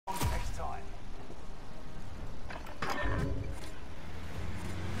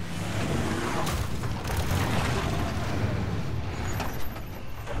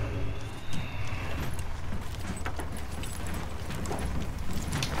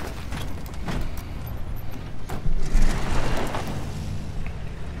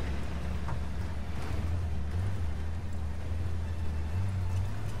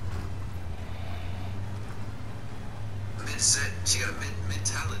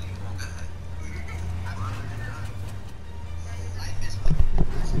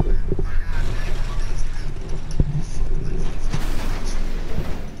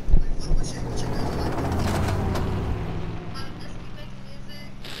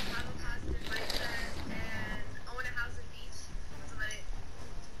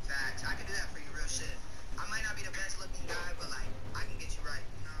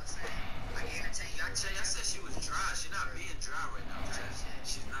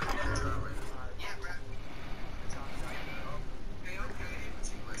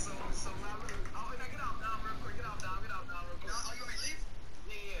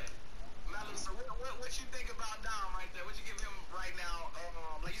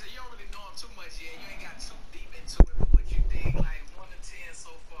too much yet. You ain't got too deep into it, but what you think, like 1 to 10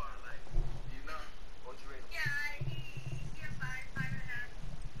 so far, like, you know? What you rate? Yeah, he a 5.5.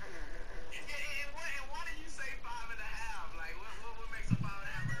 And why do you say 5.5? Like, what makes a 5.5?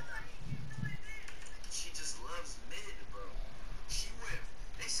 She just loves mid, bro. She went.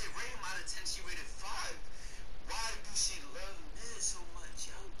 They said rate him out of 10. She rated 5. Why do she love mid so much,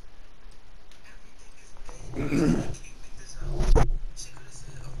 yo? Everything is mid. I can't make this out. She could have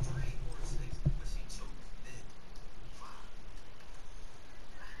said a 3 or a 6, but she chose mid. 5.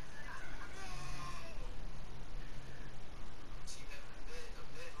 She got a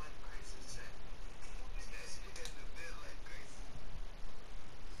bed like crisis check. She got a bed like crisis.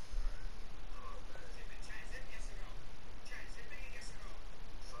 Oh man. Zip yes or no? Zip it yes or no?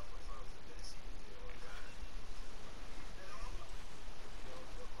 5.5 is the best she can do. Oh god.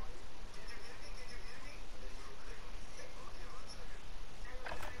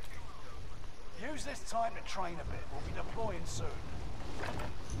 Use this time to train a bit. We'll be deploying soon.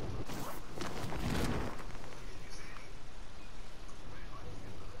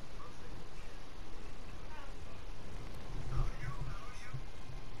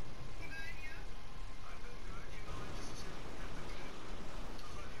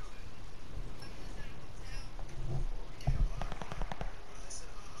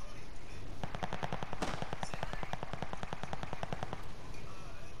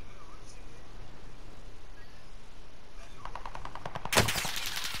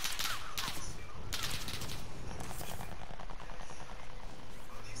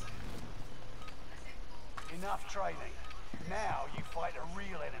 Enough training. Now you fight a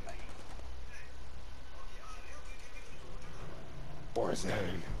real enemy.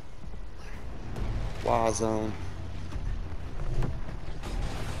 Warzone. Warzone.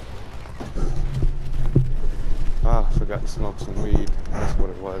 Ah, I forgot to smoke some weed. That's what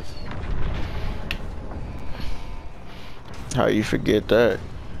it was. How you forget that?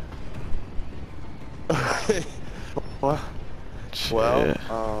 Well, Shit.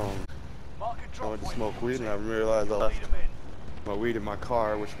 I went to smoke weed and I realized I left my weed in my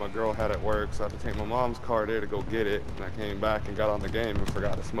car, which my girl had at work, so I had to take my mom's car there to go get it. And I came back and got on the game and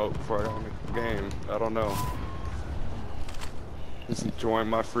forgot to smoke before I got on the game. I don't know. Just enjoying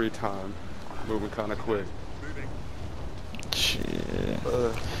my free time. Moving kind of quick. Shit.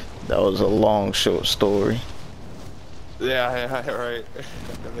 That was a long, short story. Yeah, right.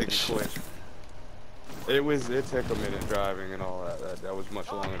 That makes it quick. It took a minute driving and all that. That was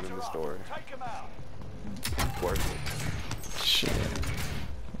much longer than the story. Worth it. Shit.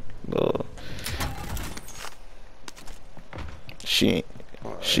 Well, she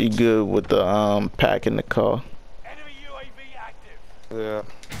good with the packing the car. Enemy UAV active. Yeah.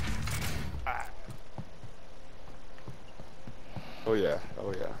 Oh yeah.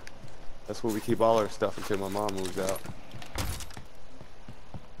 Oh yeah. That's where we keep all our stuff until my mom moves out.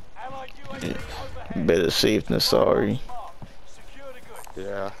 Allied UAV overhead. Better safe than sorry. Secure the goods.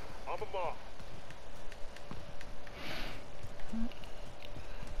 Yeah.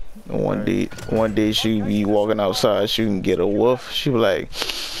 One day she be walking outside, she can get a woof. She be like,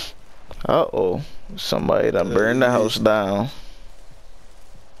 uh-oh, somebody done burned the house down.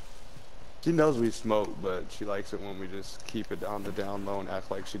 She knows we smoke, but she likes it when we just keep it on the down low and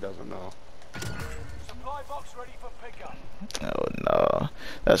act like she doesn't know. Supply box ready for pickup. Oh no,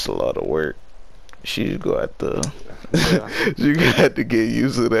 that's a lot of work. She's gonna have to, Yeah. she gonna have to get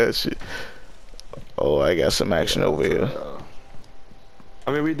used to that shit. Oh, I got some action over here.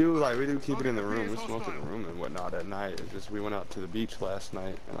 I mean, we do keep it in the room. We smoke in the room and whatnot at night. It's just we went out to the beach last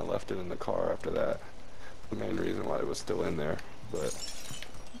night and I left it in the car after that. The main reason why it was still in there, but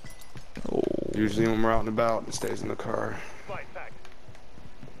usually when we're out and about, it stays in the car.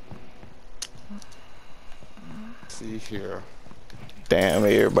 Let's see here. Damn,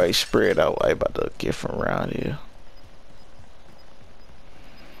 everybody spread out. I about to get from around here.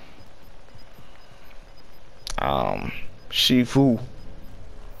 Shifu.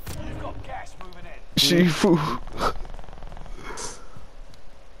 You've got gas moving in. Shifu.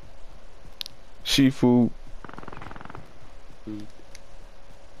 Shifu.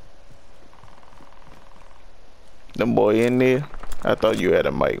 Them boy in there? I thought you had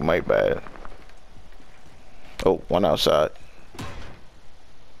a mic. My bad. Oh, one outside.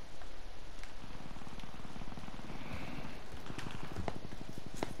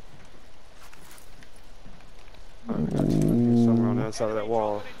 Somewhere on the other side of that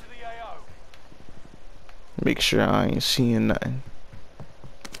wall. Make sure I ain't seeing nothing.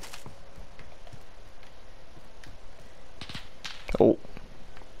 Oh.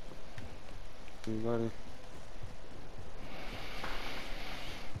 Anybody?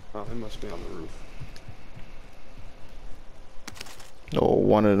 Oh, it must be on the roof. Oh,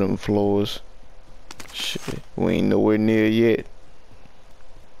 one of them floors. Shit, we ain't nowhere near yet.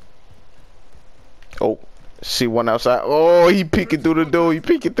 Oh, see one outside. Oh, he peeking through the door. He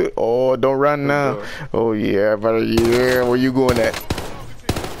peeking through. Oh, don't run now. Oh yeah, brother. Yeah, where you going at?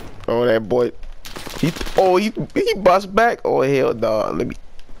 Oh, that boy. He bust back. Oh hell, dog. Let me.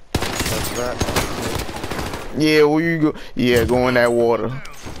 Bust back. Yeah, where you go? Yeah, go in that water.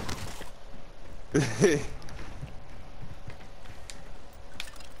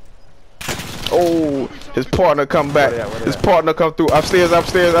 Oh, his partner come back. His partner come through. Upstairs,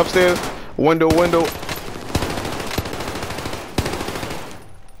 upstairs, upstairs. Window, window.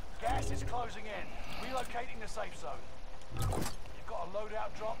 Gas is closing in. Relocating the safe zone. You've got a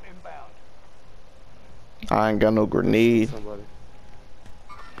loadout drop inbound. I ain't got no grenade. Somebody.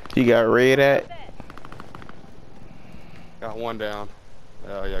 You got red at? Got one down.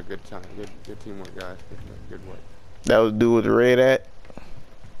 Oh yeah, good time. Good teamwork, guys. Good work. That was dude with the red at?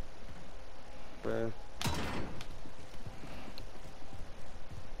 Man.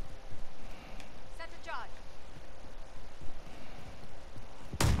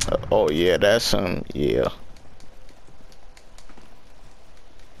 Oh yeah, that's some, yeah.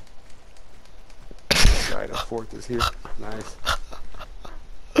 Right, a fourth is here. Nice.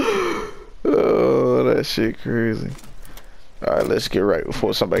 Oh, that shit crazy. All right, let's get right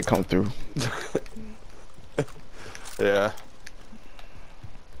before somebody come through. Yeah.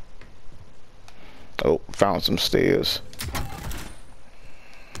 Oh, found some stairs.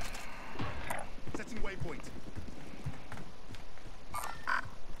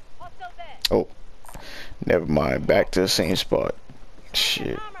 Oh, never mind. Back to the same spot.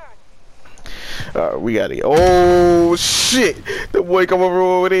 Shit. We gotta. Oh shit! The boy come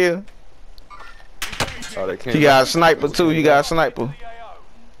over there. Oh, they came He got a back. sniper too. He got a sniper.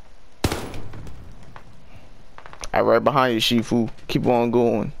 I right behind you, Shifu. Keep on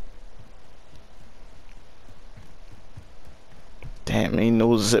going. Damn, ain't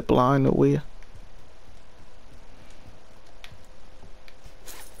no zip line nowhere.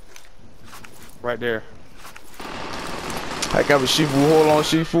 Right there. I got a Shifu. Hold on,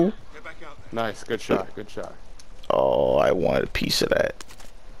 Shifu. Nice. Good shot. Good shot. Oh, I wanted a piece of that.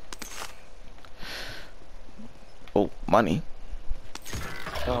 Oh, money.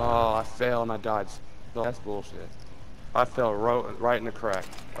 Oh, I fell and I died. That's bullshit. I fell right in the crack.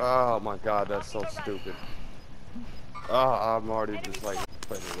 Oh my god, that's so stupid. Oh, I'm already just like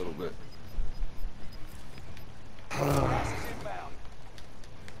playing a little bit.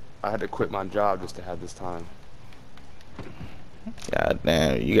 I had to quit my job just to have this time. God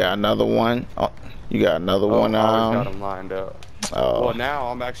damn, you got another one? Oh, you got another one. I always got them lined up. Oh. Well, now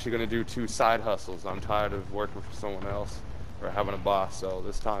I'm actually gonna do 2 side hustles. I'm tired of working for someone else or having a boss, so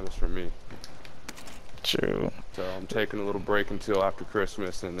this time is for me. True. So I'm taking a little break until after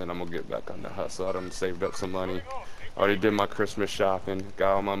Christmas, and then I'm gonna get back on the hustle. I done saved up some money. Already did my Christmas shopping.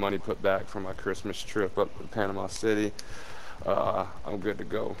 Got all my money put back for my Christmas trip up to Panama City. I'm good to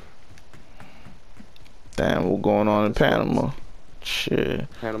go. Damn, what's going on in Panama? Shit.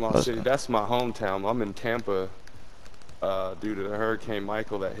 Panama City, that's my hometown. I'm in Tampa due to the Hurricane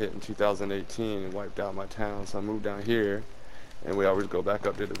Michael that hit in 2018 and wiped out my town. So I moved down here, and we always go back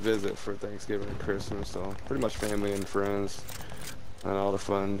up there to visit for Thanksgiving and Christmas. So pretty much family and friends and all the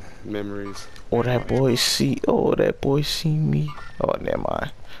fun memories. Oh, that boy see. Oh, that boy see me. Oh, never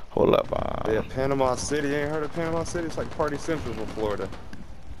mind. Hold up. Yeah, Panama City. You ain't heard of Panama City? It's like Party Central for Florida.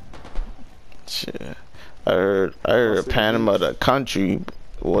 Shit. I heard Panama, the country.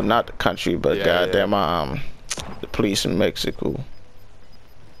 Well, not the country, but yeah, goddamn, the police in Mexico.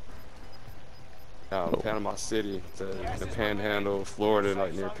 Panama City, the Panhandle, Florida,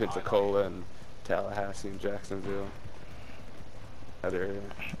 like near Pensacola and Tallahassee and Jacksonville. That area.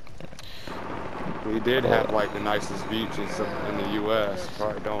 We did have like the nicest beaches in the U.S.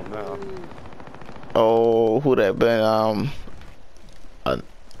 Probably don't know. Oh, who that been?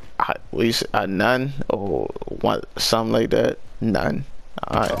 A none or one, something like that. None.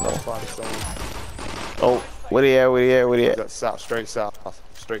 I don't know. Oh, where they at? Where they at? South, straight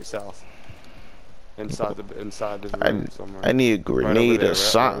south. Inside this room somewhere. I need a grenade or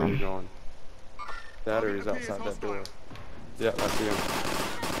something. Battery's outside that door. Yeah, I see him.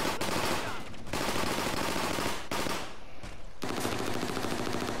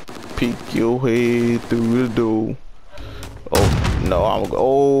 Peek your head through the door. Oh no, I'm gonna go.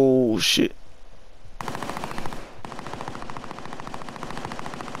 Oh shit.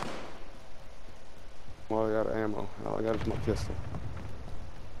 Well, I got ammo. All I got is my pistol.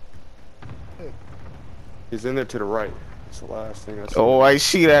 He's in there to the right. That's the last thing I see. Oh, I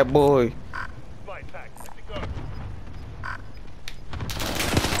see that boy.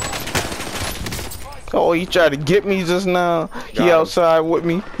 Oh, he tried to get me just now. He outside with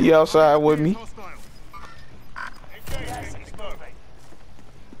me. He outside with me.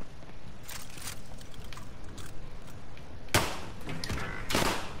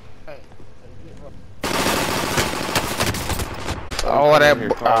 Oh, that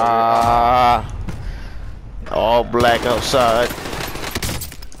all black outside.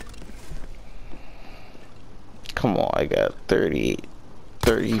 Come on, I got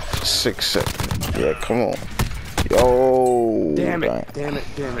 36 seconds. Yeah, come on. Yo. Damn it, damn it,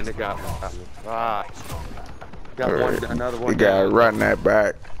 damn it, they got me. Ah. Got one, another one. You gotta run that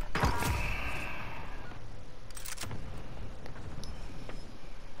back.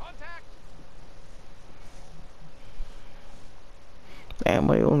 Damn,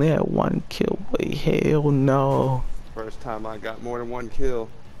 I only had one kill. Wait, hell no. First time I got more than one kill.